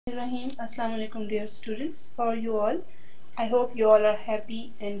Bismillahirrahmanirrahim. Assalamu alaikum dear students. How are you all? I hope you all are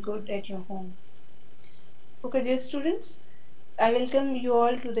happy and good at your home. Okay dear students, I welcome you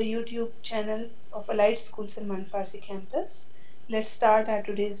all to the YouTube channel of Allied School Salman Farsi Campus. Let's start our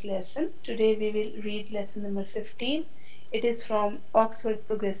today's lesson. Today we will read lesson number 15. It is from Oxford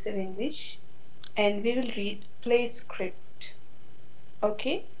Progressive English and we will read play script.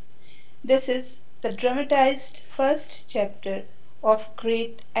 Okay? This is the dramatized first chapter of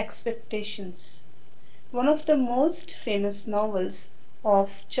Great Expectations, one of the most famous novels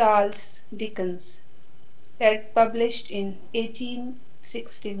of Charles Dickens, that published in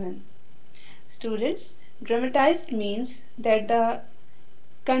 1861. Students, dramatized means that the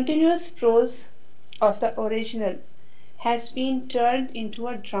continuous prose of the original has been turned into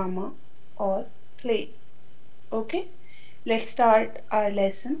a drama or play. Okay, let's start our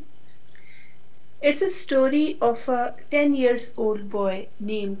lesson. It's a story of a 10 years old boy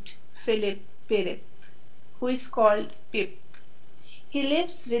named Philip Pirrip, who is called Pip. He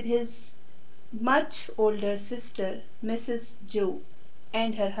lives with his much older sister, Mrs. Joe,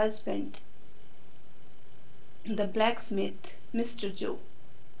 and her husband, the blacksmith, Mr. Joe,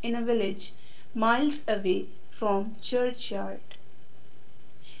 in a village miles away from churchyard.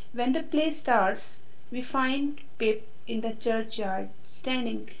 When the play starts, we find Pip in the churchyard,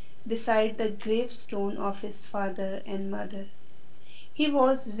 standing beside the gravestone of his father and mother. He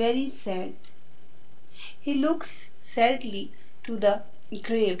was very sad. He looks sadly to the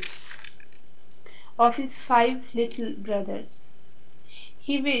graves of his 5 little brothers.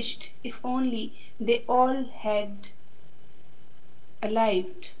 He wished if only they all had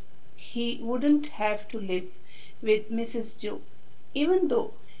lived, he wouldn't have to live with Mrs. Joe, even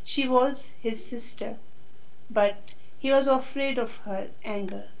though she was his sister. But he was afraid of her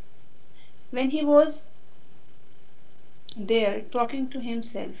anger. When he was there talking to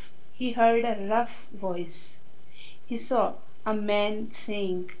himself, he heard a rough voice. He saw a man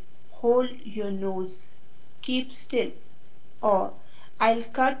saying, "Hold your nose, keep still, or I'll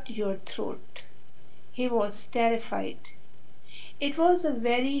cut your throat." He was terrified. It was a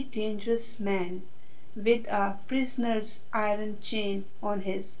very dangerous man with a prisoner's iron chain on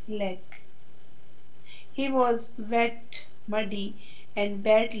his leg. He was wet, muddy, and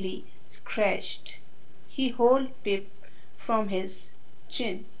badly scratched. He held Pip from his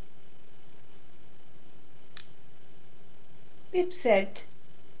chin. Pip said,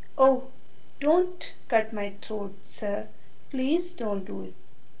 "Oh, don't cut my throat, sir. Please don't do it,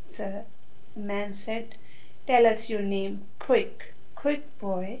 sir." The man said, "Tell us your name, quick, quick,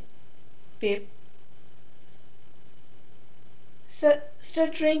 boy." Pip,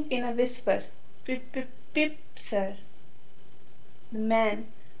 stuttering in a whisper, "Pip, Pip, Pip, sir." The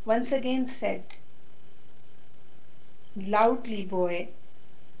man once again said, "Loudly, boy."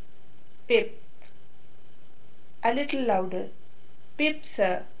 Pip, a little louder, "Pip,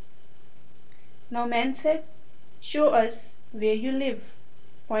 sir." Now man said, "Show us where you live.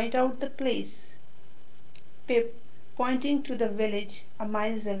 Point out the place." Pip, pointing to the village a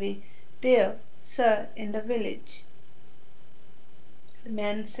miles away, "There, sir, in the village." The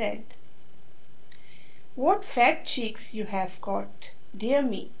man said, "What fat cheeks you have got! Dear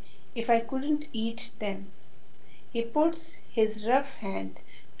me, if I couldn't eat them." He puts his rough hand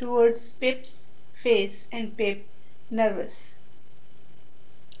towards Pip's face and Pip, nervous.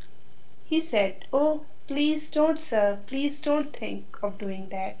 He said, "Oh, please don't, sir, please don't think of doing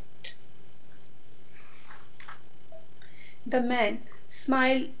that." The man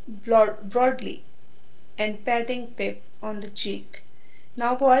smiled broadly and patting Pip on the cheek.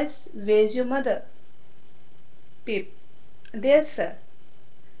 "Now, boys, where's your mother?" Pip, "There, sir."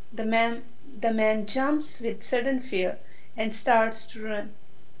 The man jumps with sudden fear and starts to run,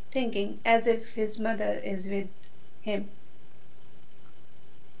 thinking as if his mother is with him.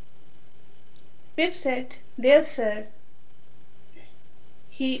 Pip said, "There, sir."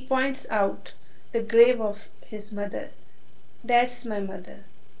 He points out the grave of his mother. "That's my mother."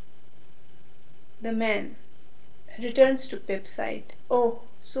 The man returns to Pip's side. "Oh,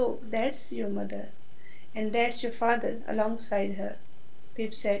 so that's your mother, and that's your father alongside her."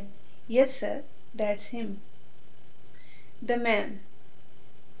 Pip said, "Yes, sir, that's him." The man,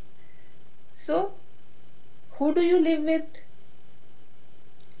 "So, who do you live with?"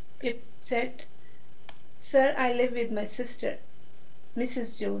 Pip said, "Sir, I live with my sister,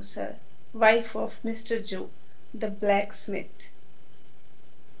 Mrs. Joe, sir, wife of Mr. Joe, the blacksmith."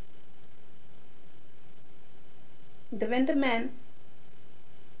 When the man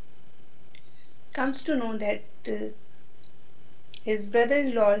comes to know that his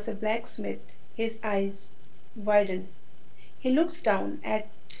brother-in-law is a blacksmith, his eyes widen. He looks down at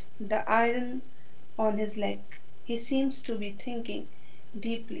at the iron on his leg. He seems to be thinking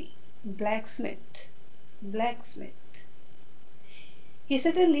deeply. Blacksmith, blacksmith. He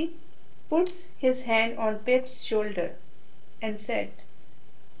suddenly puts his hand on Pip's shoulder and said,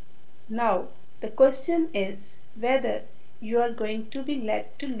 "Now the question is whether you are going to be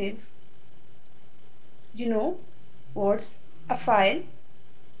let to live. You know what's a file?"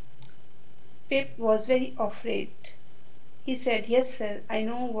 Pip was very afraid. He said, "Yes, sir, I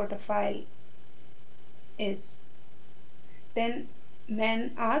know what a file is." Then man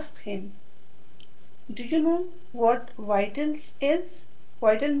asked him, "Do you know what vitals is?"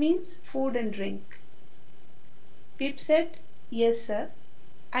 Vital means food and drink. Pip said, "Yes, sir,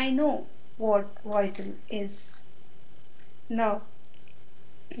 I know what vital is." Now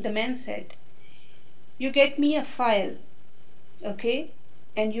the man said, "You get me a file, okay?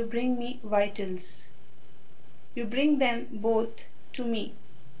 And you bring me vitals. You bring them both to me,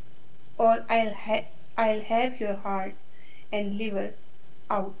 or I'll have your heart and liver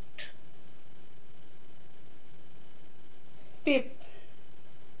out." Pip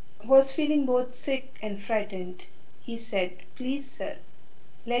was feeling both sick and frightened. He said, "Please, sir,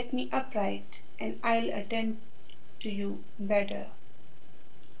 let me upright, and I'll attend to you better."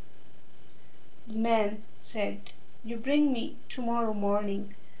 The man said, "You bring me tomorrow morning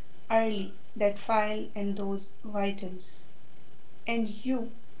early that file and those vitals, and you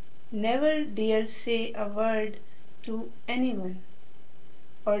never dare say a word to anyone,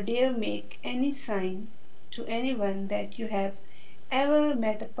 or dare make any sign to anyone that you have ever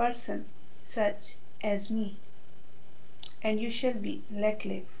met a person such as me, and you shall be let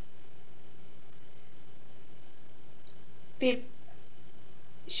live." Pip,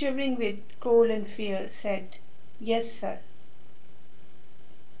 shivering with cold and fear, said, "Yes, sir."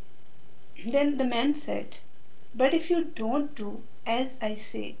 Then the man said, "But if you don't do as I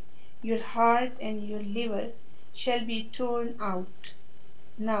say, your heart and your liver shall be torn out.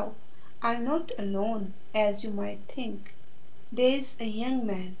 Now, I'm not alone, as you might think. There's a young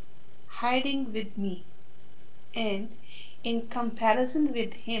man hiding with me, and in comparison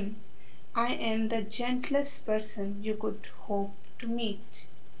with him, I am the gentlest person you could hope to meet.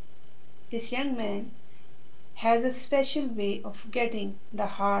 This young man has a special way of getting the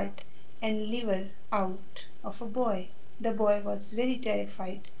heart and liver out of a boy." The boy was very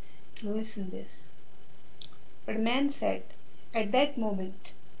terrified to listen this. But the man said, at that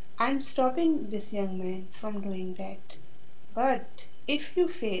moment, "I'm stopping this young man from doing that. But if you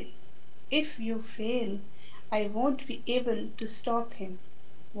fail, I won't be able to stop him.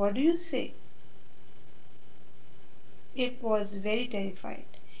 What do you say?" Pip was very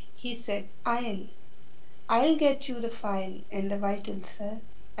terrified. He said, I'll get you the file and the vitals, sir.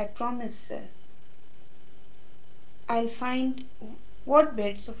 I promise, sir. I'll find what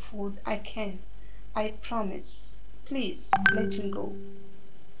bits of food I can. I promise. Please let me go."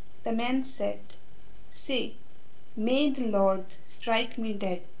 The man said, "Say, may the Lord strike me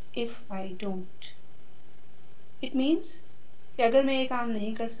dead if I don't." It means कि अगर मैं ये काम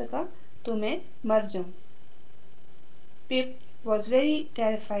नहीं कर सका तो मैं मर जाऊं. Pip was very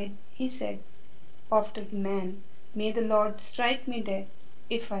terrified. He said after the man, "May the Lord strike me dead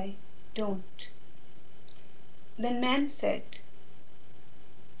if I don't." Then man said,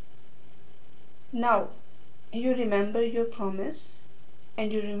 "Now you remember your promise,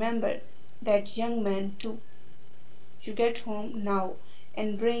 and you remember that young man too. You get home now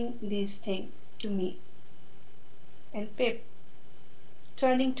and bring these things to me." And Pip,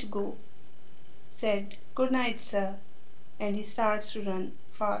 turning to go, said, "Good night, sir," and he starts to run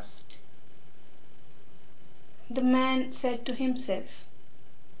fast. The man said to himself,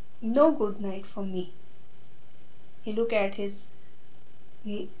 "No good night for me." He looked at his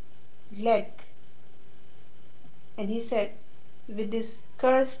leg and he said, "With this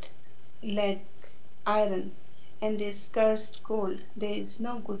cursed leg iron and this cursed cold, there is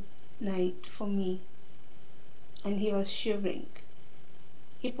no good night for me." And he was shivering.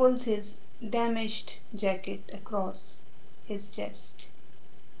 He pulls his damaged jacket across his chest.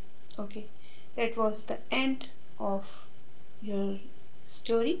 Okay, that was the end of your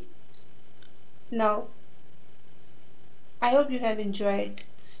story. Now, I hope you have enjoyed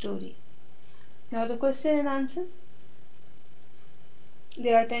the story. Now, the question and answer.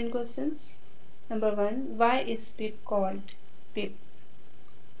 There are 10 questions. Number 1, why is Pip called Pip?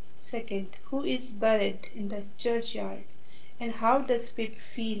 Second, who is buried in the churchyard and how does Pip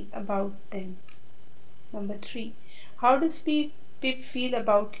feel about them? Number 3, how does Pip feel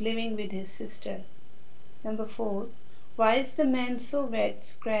about living with his sister? Number 4, why is the man so wet,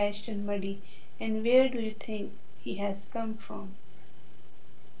 scratched and muddy, and where do you think he has come from?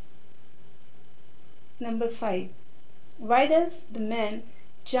 Number 5. Why does the man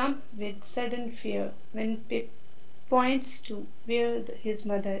jump with sudden fear when Pip points to where his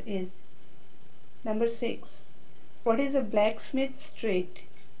mother is? Number 6. What is a blacksmith's trade?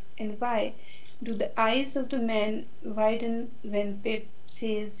 And why do the eyes of the man widen when Pip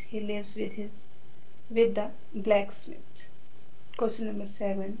says he lives with the blacksmith? Question number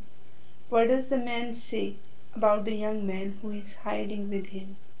 7. What does the man say about the young man who is hiding with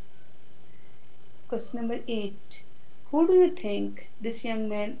him? Question number 8. Who do you think this young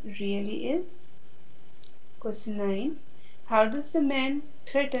man really is? Question 9. How does the man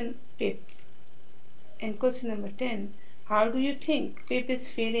threaten Pip? And question number 10. How do you think Pip is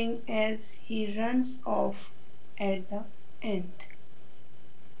feeling as he runs off at the end?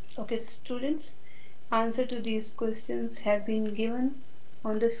 Okay, students, answer to these questions have been given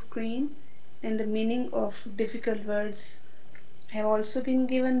on the screen, and the meaning of difficult words have also been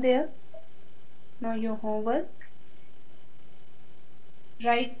given there. Now your homework,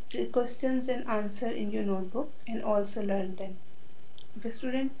 write questions and answer in your notebook and also learn them. Okay,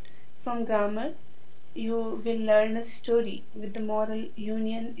 student, from grammar you will learn a story with the moral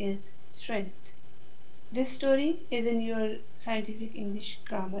union is strength. This story is in your scientific English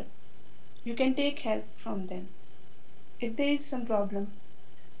grammar. You can take help from them. If there is some problem,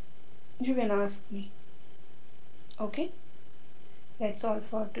 you can ask me. Okay, that's all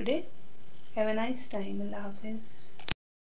for today. Have a nice time. Allah Hafiz.